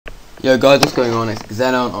Yo guys, what's going on? It's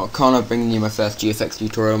Xenon or Connor bringing you my first GFX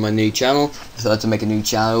tutorial on my new channel. I decided to make a new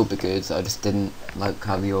channel because I just didn't like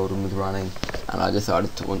how the old one was running, and I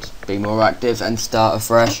decided to want to be more active and start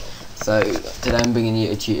afresh. So today I'm bringing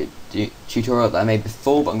you a tutorial that I made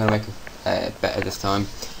before, but I'm going to make it better this time,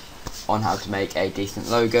 on how to make a decent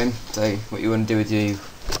logo. So what you want to do is you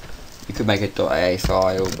could make a .a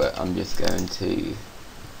file, but I'm just going to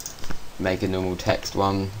make a normal text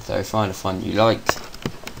one. So find a font you like.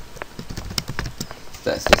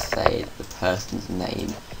 Let's just say the person's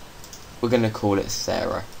name. We're going to call it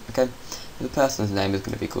Sarah. Okay, the person's name is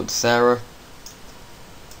going to be called Sarah.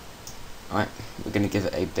 Alright, we're going to give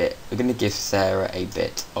it a bit. We're going to give Sarah a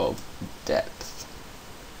bit of depth.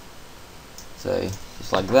 So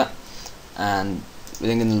just like that, and we're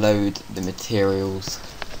then going to load the materials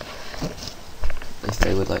if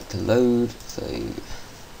they would like to load. So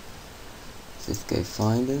let's just go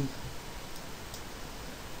find them.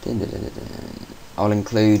 I'll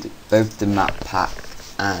include both the map pack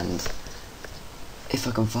and, if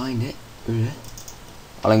I can find it,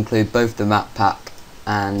 I'll include both the map pack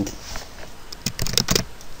and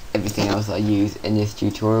everything else I use in this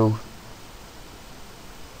tutorial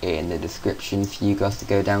in the description for you guys to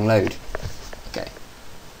go download. Okay,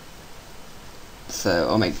 so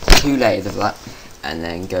I'll make 2 layers of that, and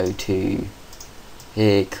then go to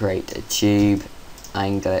here, create a tube,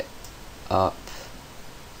 angle it up,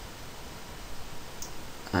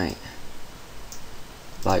 right,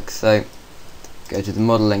 like so. Go to the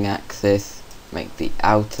modelling axis, make the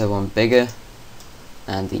outer one bigger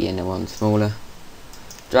and the inner one smaller,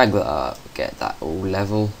 drag that up, get that all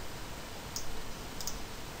level.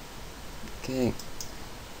 Okay,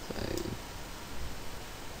 so,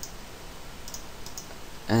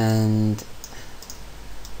 and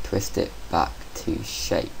twist it back to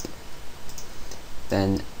shape.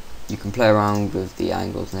 Then you can play around with the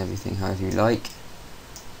angles and everything however you like.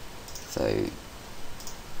 So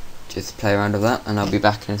just play around with that, and I'll be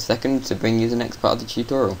back in a second to bring you the next part of the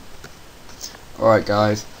tutorial. Alright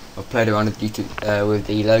guys, I've played around with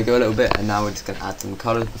the logo a little bit, and now we're just going to add some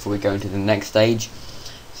colours before we go into the next stage.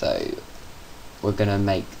 So we're going to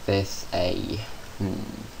make this a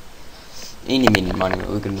eeny meeny miny,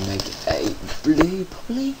 we're going to make it a blue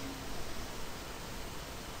probably.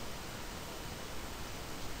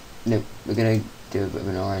 No, we're going to do a bit of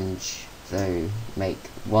an orange. So make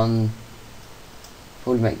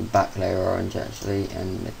probably make the back layer orange actually,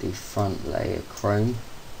 and make the front layer chrome.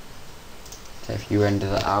 So if you render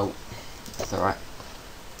that out, that's alright.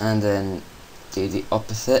 And then do the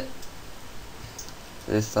opposite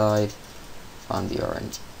for this side, find the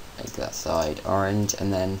orange, make that side orange,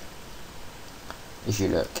 and then if you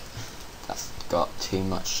look, that's got too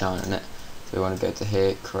much shine on it. So we want to go to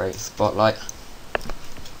here, create spotlight.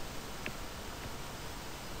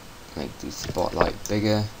 Make the spotlight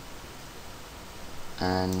bigger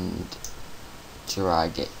and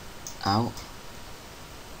drag it out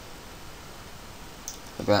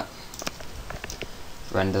like that.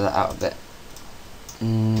 Render that out a bit.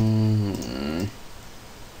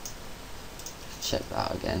 Check that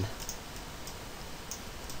out again.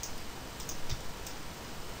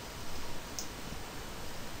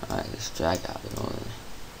 Alright, just drag out a bit more.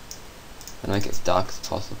 And make it as dark as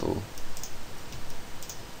possible.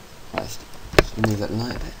 Let's move that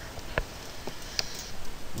light a bit.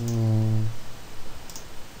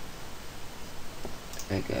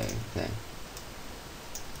 There we go. Okay.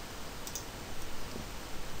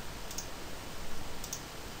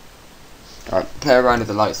 Alright, play around with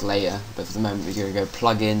the lights later, but for the moment we're going to go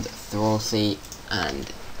plugin, Thorsey, and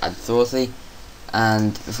add Thorsey.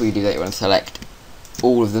 And before you do that, you want to select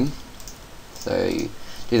all of them. So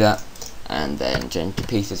do that, and then change the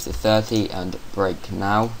pieces to 30 and break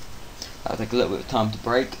now. That'll take a little bit of time to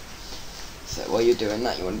break. So while you're doing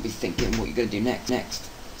that, you want to be thinking what you're going to do next.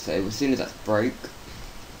 So as soon as that's broke,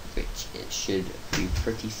 which it should be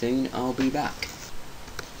pretty soon, I'll be back.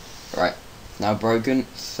 Right, now broken,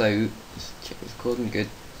 so let's check it's recording good.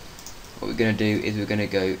 What we're going to do is we're going to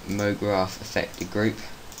go MoGraph affected group.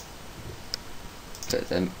 Put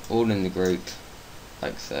them all in the group,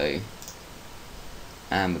 like so.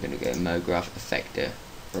 And we're going to go MoGraph affector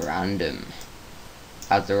random.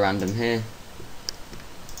 Add the random here,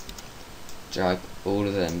 drag all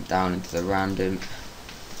of them down into the random.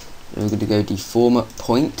 Then we're going to go deformer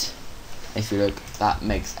point. If you look, that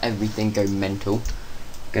makes everything go mental.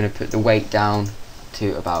 Going to put the weight down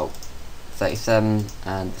to about 37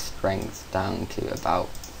 and the strength down to about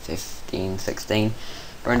 15, 16.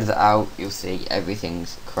 Render that out, you'll see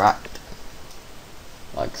everything's cracked,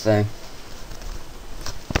 like so.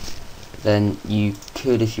 Then you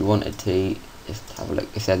could, if you wanted to, just have a look.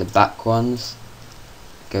 If they're the back ones,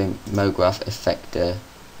 go MoGraph Effector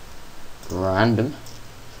Random,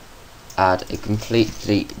 add a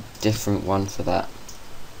completely different one for that.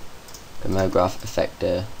 The MoGraph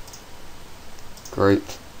Effector Group,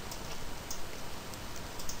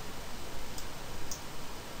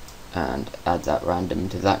 and add that random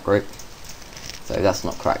to that group. So that's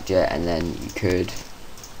not cracked yet, and then you could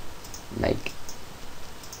make,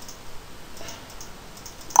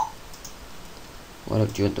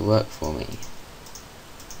 what do you want to work for me?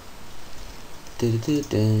 Oh,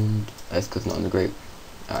 it's because it's not in the group.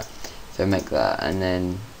 Alright, so make that, and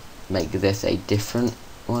then make this a different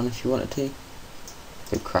one if you wanted to.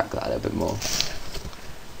 So crack that a little bit more.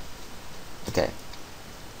 Okay,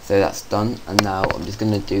 so that's done, and now I'm just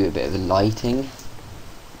going to do a bit of lighting.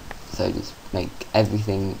 So just make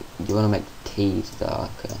everything, you want to make the T's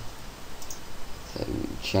darker. So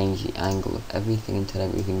change the angle of everything until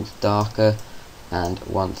everything's darker, and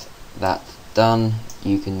once that's done,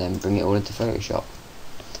 you can then bring it all into Photoshop.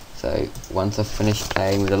 So once I've finished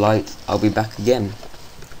playing with the lights, I'll be back again.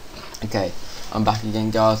 Okay, I'm back again,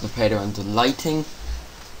 guys. I played around with lighting.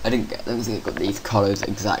 I don't think I got these colours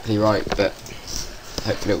exactly right, but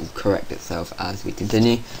hopefully it will correct itself as we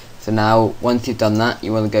continue. So now, once you've done that,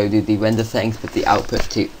 you want to go do the render settings, put the output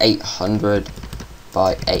to 800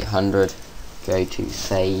 by 800, go to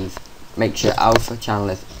save, make sure alpha channel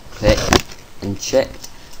is clicked and checked,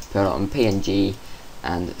 put it on PNG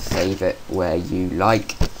and save it where you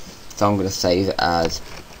like. So I'm going to save it as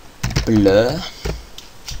blur.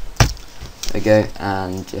 There we go,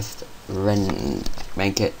 and just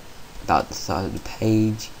make it about the size of the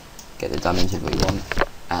page, get the dimensions we want,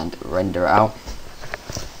 and render it out.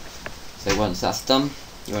 So once that's done,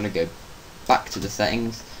 you want to go back to the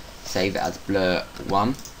settings, save it as blur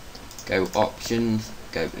 1, go options,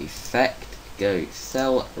 go effect, go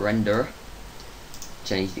cell renderer,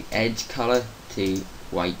 change the edge color to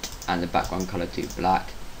white and the background color to black,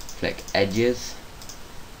 click edges,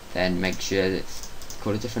 then make sure that it's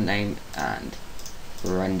called a different name and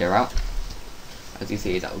render out. As you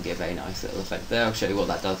see, that will give a nice little effect there. I'll show you what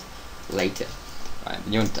that does later. Right,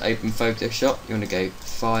 then you want to open Photoshop, you want to go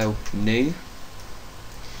File, New,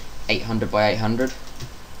 800 by 800,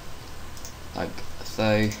 like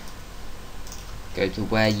so. Go to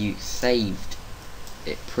where you saved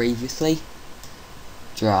it previously,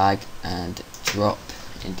 drag and drop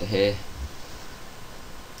into here.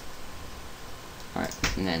 Right,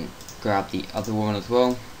 and then grab the other one as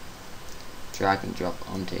well, drag and drop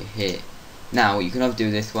onto here. Now what you can either do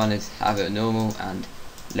with this one is have it normal and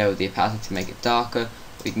lower the opacity to make it darker,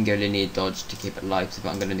 or you can go linear dodge to keep it lighter, but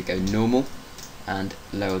I'm going to go normal and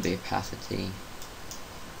lower the opacity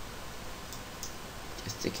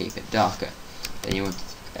just to keep it darker. Then you want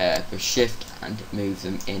to push shift and move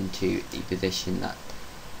them into the position that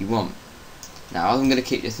you want. Now I'm going to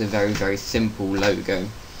keep this a very, very simple logo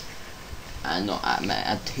and not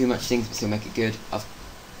add too much things, but still make it good. I've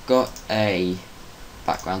got a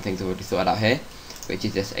background things I've already sorted out here, which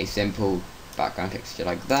is just a simple background texture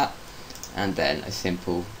like that, and then a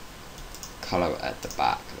simple colour at the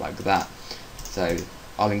back like that. So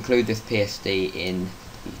I'll include this PSD in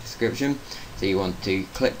the description. So you want to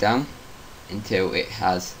click down until it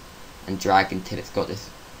has, and drag until it's got this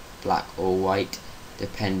black or white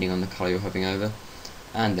depending on the colour you're hovering over,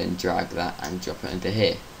 and then drag that and drop it into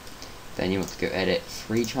here. Then you want to go edit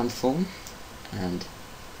free transform and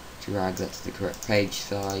drag that to the correct page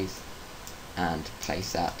size and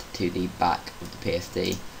place that to the back of the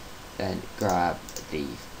PSD. Then grab the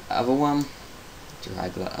other one,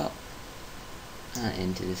 drag that up and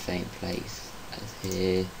into the same place as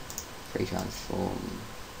here, free transform,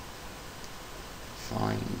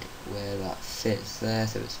 find where that fits there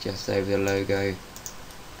so it's just over the logo,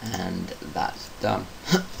 and that's done.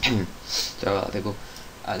 Sorry about that, people.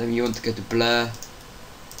 Then you want to go to blur,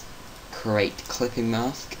 create clipping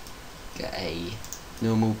mask, get a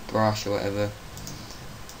normal brush or whatever.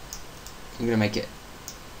 I'm going to make it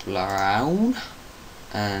brown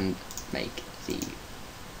and make the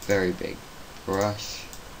very big brush,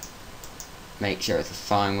 make sure it's a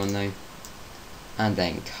fine one though, and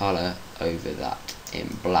then colour over that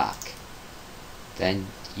in black. Then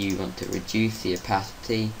you want to reduce the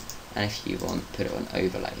opacity, and if you want, put it on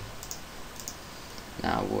overlay.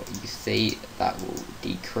 Now what you see, that will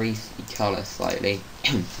decrease the colour slightly.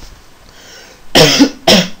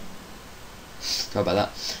 Sorry about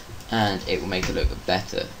that. And it will make it look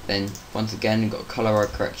better. Then once again, you've got a colour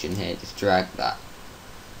correction here, just drag that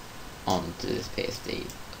onto this PSD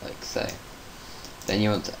like so. Then you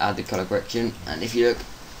want to add the colour correction, and if you look,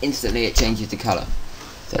 instantly it changes the colour.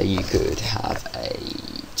 So you could have a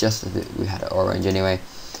just as we had it orange anyway.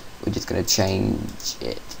 We're just going to change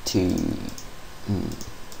it to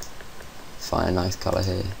find a nice colour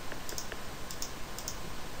here.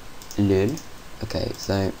 Lul. Okay,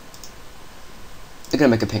 so we're going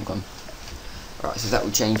to make a pink one. Right, so that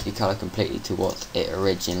will change the colour completely to what it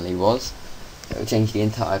originally was. It will change the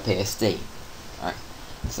entire PSD. Right,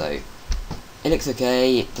 so it looks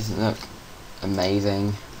okay, it doesn't look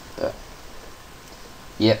amazing, but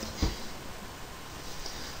yep.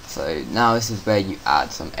 So now this is where you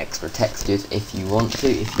add some extra textures if you want to.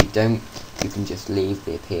 If you don't, you can just leave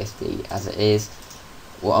the PSD as it is.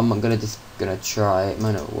 What I'm gonna try, it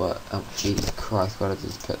might not work. Oh Jesus Christ, why did I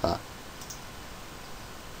just put that?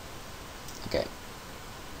 Okay,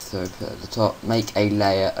 so put at the top, make a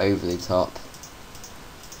layer over the top,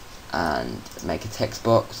 and make a text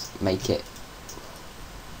box, make it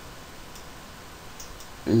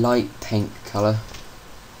light pink colour,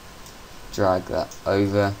 drag that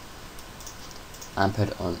over and put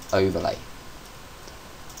it on overlay.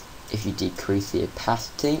 If you decrease the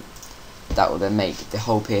opacity, that will then make the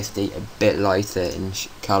whole PSD a bit lighter in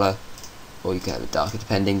colour, or you can have it darker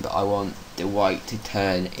depending, but I want the white to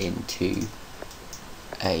turn into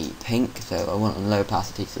a pink, so I want on low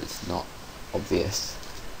opacity so it's not obvious.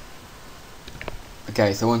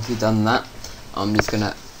 Okay, so once we've done that, I'm just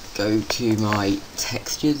gonna go to my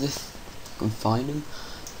textures if I can find them,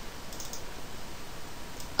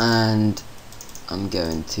 and I'm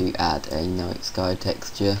going to add a night sky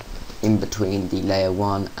texture in between the layer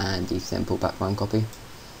 1 and the simple background copy,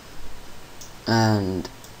 and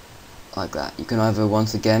like that. You can either,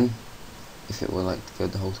 once again, if it would like to fill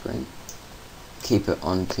the whole screen, keep it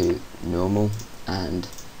onto normal and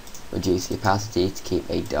reduce the opacity to keep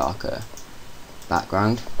a darker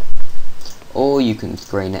background, or you can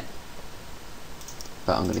screen it,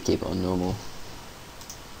 but I'm going to keep it on normal.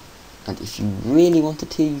 And if you really wanted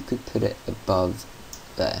to, you could put it above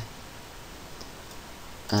there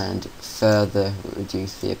and further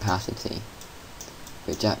reduce the opacity,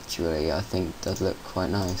 which actually I think does look quite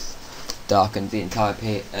nice. Darkens the entire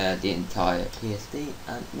PSD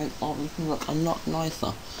and makes everything look a lot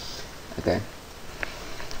nicer. Okay.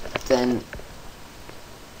 Then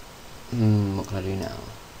what can I do now?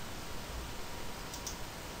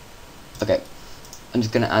 Okay, I'm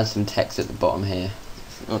just gonna add some text at the bottom here.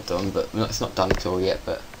 It's not done, but it's not done at all yet.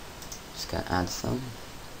 But just gonna add some.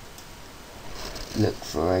 Look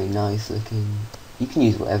for a nice looking. You can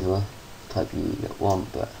use whatever type you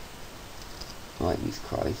want, but I might use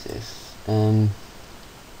Crisis.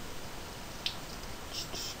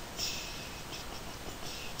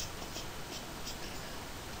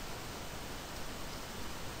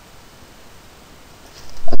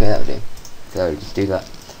 Okay, that'll do. So just do that.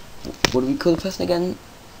 What do we call the person again?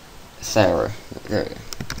 Sarah. There we go.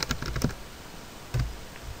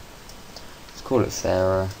 Let's call it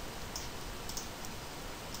Sarah.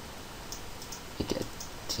 Make it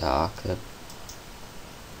darker,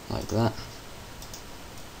 like that.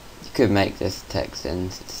 You could make this text in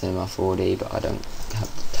Cinema 4D, but I don't have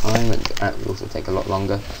the time, and it will also take a lot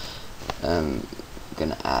longer. I'm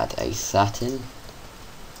gonna add a satin,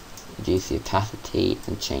 reduce the opacity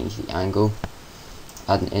and change the angle.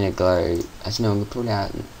 Add an inner glow. Actually, no, I'm gonna probably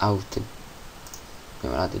add an outer. I'm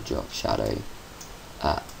gonna add the drop shadow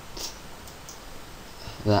at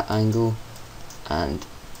that angle. And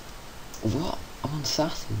what? I'm on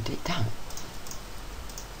satin. Damn it.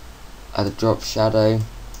 Add a drop shadow,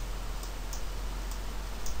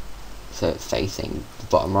 so it's facing the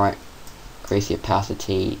bottom right. Increase the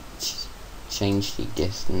opacity, change the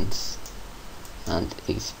distance and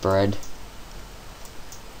the spread.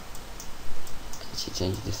 Actually,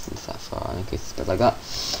 change the distance that far and increase the spread like that.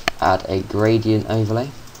 Add a gradient overlay.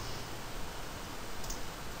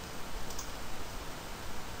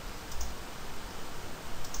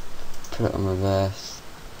 Put it on reverse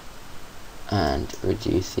and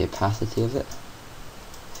reduce the opacity of it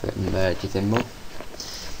so it merges in more.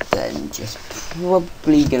 Then just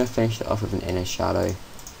probably gonna finish it off with an inner shadow,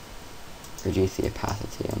 reduce the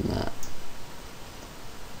opacity on that,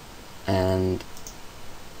 and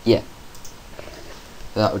yeah,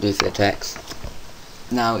 that will do for the text.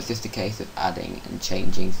 Now it's just a case of adding and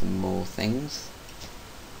changing some more things.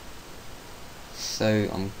 So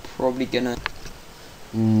I'm probably gonna,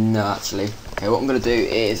 no actually, okay, what I'm gonna do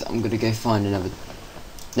is I'm gonna go find another,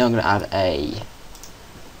 now I'm gonna add a,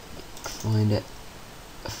 find it,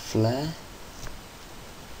 a flare.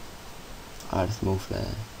 I'll add a small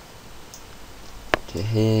flare to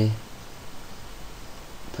here,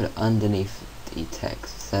 put it underneath the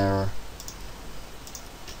text Sarah,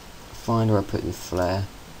 find where I put the flare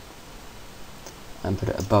and put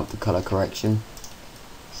it above the colour correction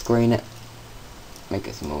screen it, make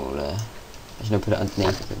it smaller. I should put it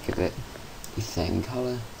underneath to give it the same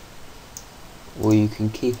colour. Or you can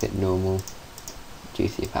keep it normal.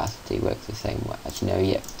 Reduce the opacity, works the same way. Actually no,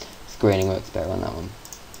 yeah, screening works better on that one.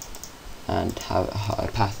 And have a high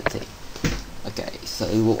opacity. Okay, so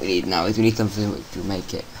what we need now is we need something which will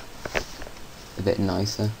make it a bit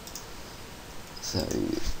nicer. So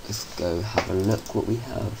let's go have a look what we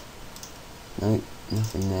have. Nope,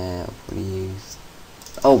 nothing there. I'll probably use.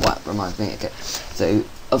 Oh, that reminds me. Okay, so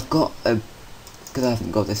I've got because I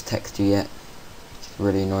haven't got this texture yet, which is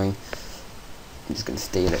really annoying. I'm just going to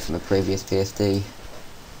steal it from a previous PSD.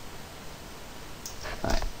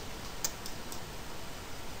 Right.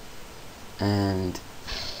 And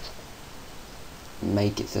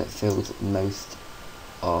make it so it fills most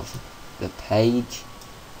of the page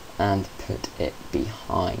and put it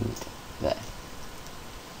behind there.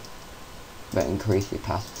 But increase the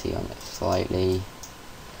opacity on it slightly.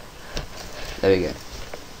 There we go.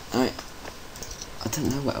 Alright. I don't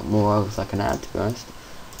know what more else I can add, to be honest.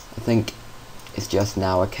 I think it's just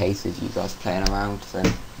now a case of you guys playing around, so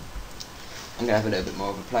I'm going to have a little bit more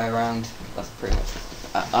of a play around. That's pretty much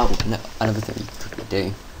oh, no, another thing you could quickly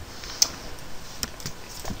do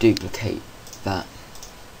is to duplicate that.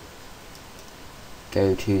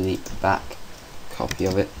 Go to the back copy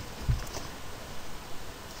of it,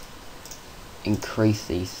 increase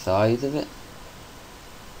the size of it,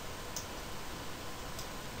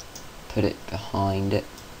 put it behind it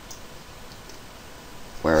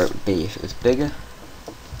where it would be if it was bigger.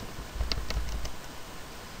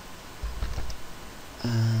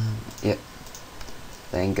 Yep.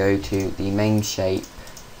 Then go to the main shape,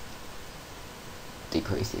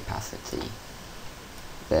 decrease the opacity,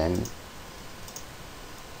 then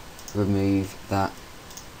remove that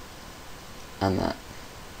and that,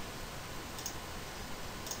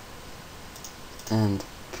 and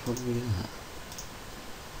probably that.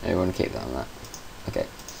 I want to keep that on that. Okay,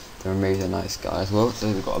 then remove the nice guy as well, so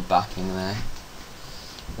we've got a backing there.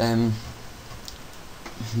 Then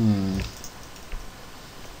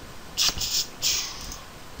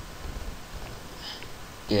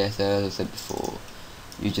yeah, so as I said before,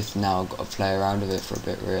 you just now got to play around with it for a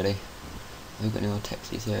bit, really. Have we got any more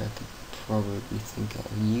textures here I could probably think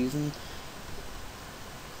of using?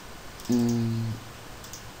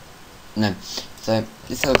 No. So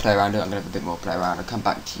just have a play around it. I'm gonna have a bit more play around. I'll come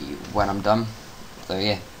back to you when I'm done. So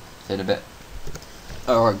yeah, see you in a bit.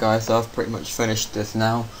 Alright guys, so I've pretty much finished this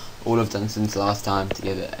now. All I've done since last time to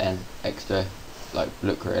give it an extra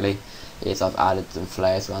look really is I've added some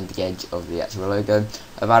flares around the edge of the actual logo.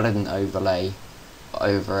 I've added an overlay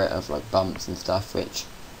over it of bumps and stuff, which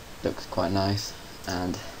looks quite nice,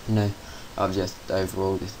 and you know, I've just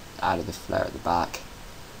overall just added the flare at the back.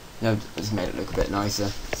 You know, just made it look a bit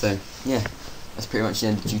nicer. So yeah, that's pretty much the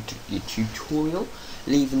end of your tutorial.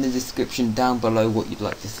 Leave in the description down below what you'd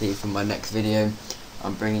like to see from my next video.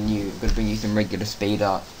 I'm going to bring you some regular speed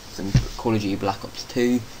art, some Call of Duty Black Ops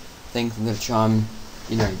 2 things. I'm going to try and,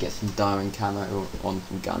 you know, get some diamond camo on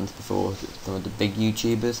some guns before some of the big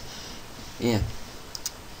YouTubers. Yeah.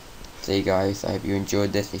 So you guys, I hope you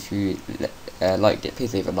enjoyed this. If you liked it,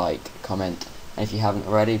 please leave a like, comment, and if you haven't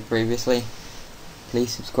already previously, please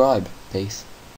subscribe. Peace.